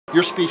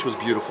Your speech was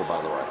beautiful,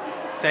 by the way.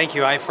 Thank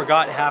you. I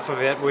forgot half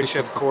of it, which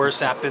of course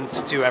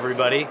happens to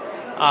everybody.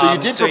 So you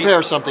did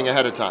prepare something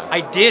ahead of time.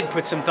 I did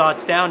put some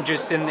thoughts down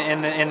just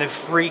in the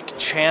freak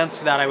chance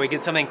that I would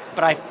get something,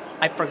 but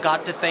I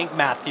forgot to thank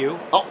Matthew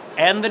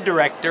and the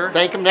director.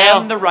 Thank him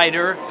now. And the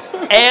writer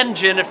and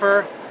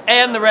Jennifer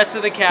and the rest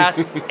of the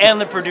cast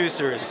and the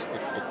producers.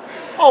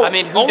 Oh, I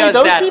mean, who does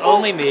those that? people?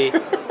 Only me.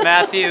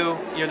 Matthew,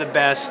 you're the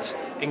best.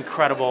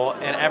 Incredible.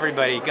 And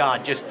everybody,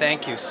 God, just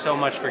thank you so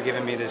much for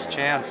giving me this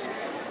chance.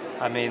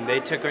 I mean,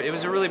 it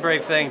was a really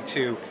brave thing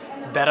to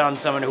bet on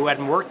someone who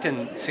hadn't worked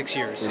in 6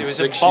 years. It was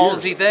a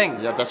ballsy thing.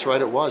 Yeah, that's right,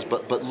 it was.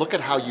 But look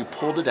at how you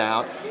pulled it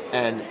out,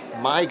 and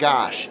my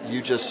gosh,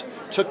 you just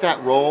took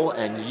that role,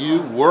 and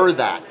you were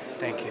that.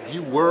 Thank you.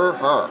 You were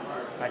her.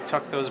 I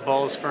tucked those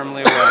balls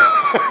firmly away.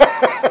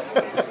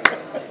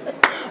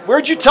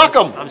 Where'd you tuck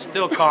them? I'm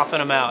still coughing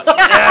them out.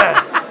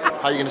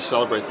 How are you going to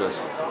celebrate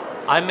this?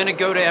 I'm going to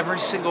go to every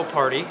single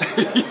party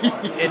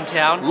in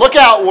town. Look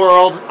out,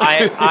 world!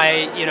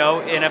 you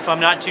know, and if I'm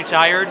not too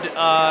tired,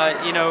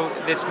 you know,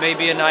 this may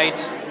be a night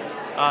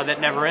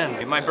that never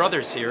ends. My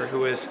brother's here,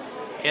 who is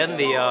in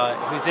the,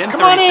 who's in 30 Seconds to Mars.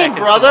 Come on in,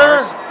 brother!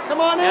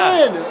 Come on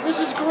in! This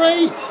is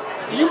great!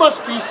 You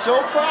must be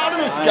so proud of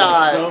this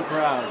guy. I'm so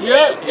proud.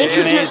 Yeah,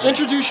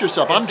 introduce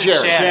yourself. I'm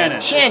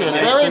Jared. Shannon.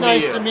 Very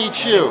nice to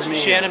meet you.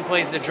 Shannon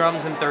plays the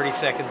drums in 30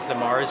 Seconds to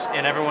Mars,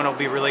 and everyone will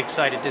be really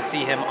excited to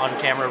see him on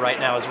camera right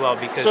now as well.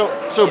 Because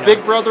so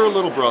big brother or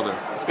little brother?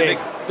 It's big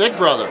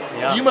brother.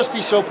 Yeah. You must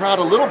be so proud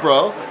of little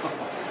bro.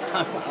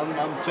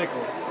 I'm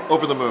tickled.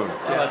 Over the moon.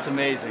 Yeah, it's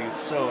amazing.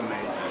 It's so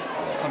amazing.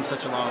 Come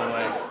such a long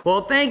way. Well,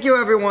 thank you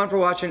everyone for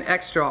watching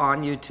Extra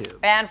on YouTube.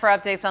 And for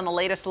updates on the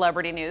latest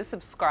celebrity news,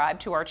 subscribe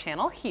to our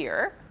channel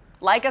here.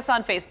 Like us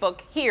on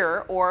Facebook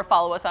here, or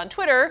follow us on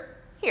Twitter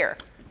here.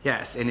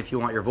 Yes, and if you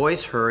want your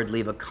voice heard,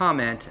 leave a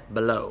comment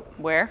below.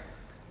 Where?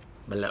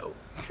 Below.